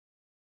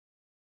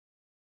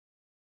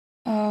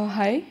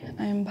Hi,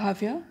 I'm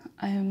Bhavya.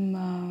 I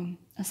am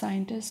a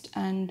scientist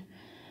and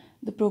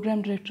the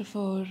program director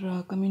for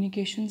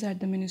communications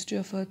at the Ministry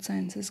of Earth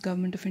Sciences,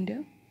 Government of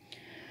India.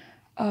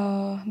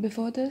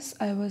 Before this,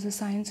 I was a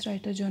science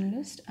writer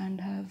journalist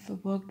and have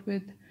worked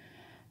with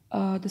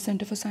the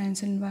Center for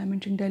Science and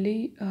Environment in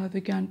Delhi,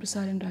 Vigyan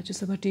Prasar and Rajya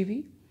Sabha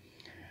TV.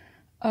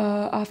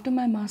 After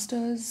my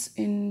master's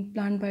in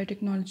plant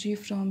biotechnology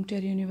from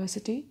TERI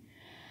University,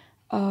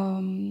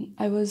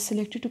 I was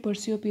selected to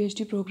pursue a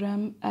PhD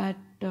program at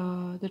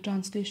the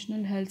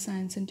Translational Health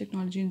Science and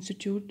Technology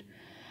Institute,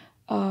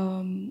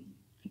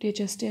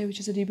 THSTI, which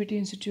is a DBT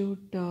institute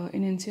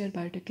in NCR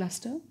Biotech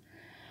Cluster.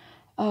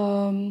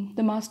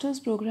 The master's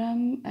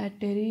program at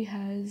TERI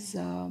has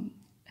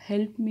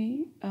helped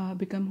me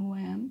become who I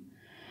am.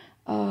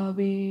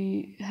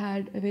 We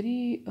had a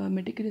very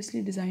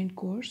meticulously designed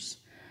course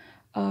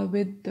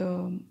with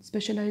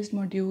specialized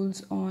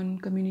modules on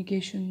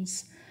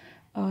communications,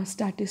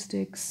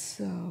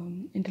 statistics,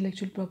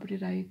 intellectual property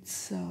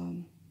rights,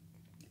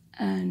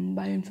 and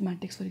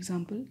bioinformatics, for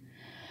example.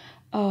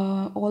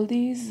 All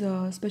these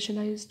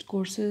specialized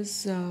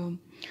courses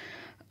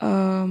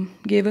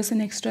gave us an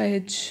extra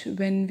edge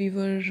when we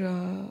were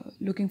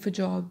looking for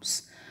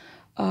jobs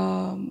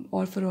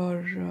or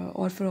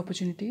for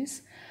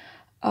opportunities.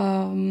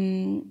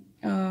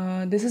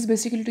 This is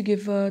basically to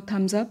give a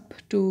thumbs up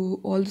to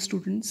all the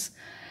students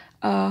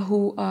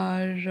who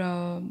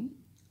are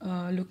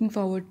looking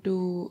forward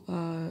to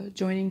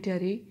joining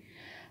TERI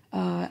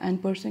and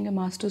pursuing a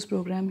master's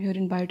program here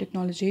in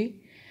biotechnology,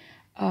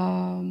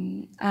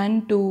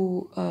 and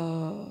to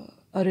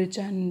a rich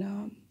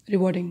and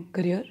rewarding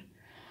career.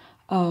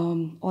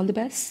 All the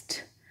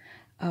best.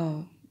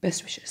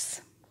 Best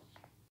wishes.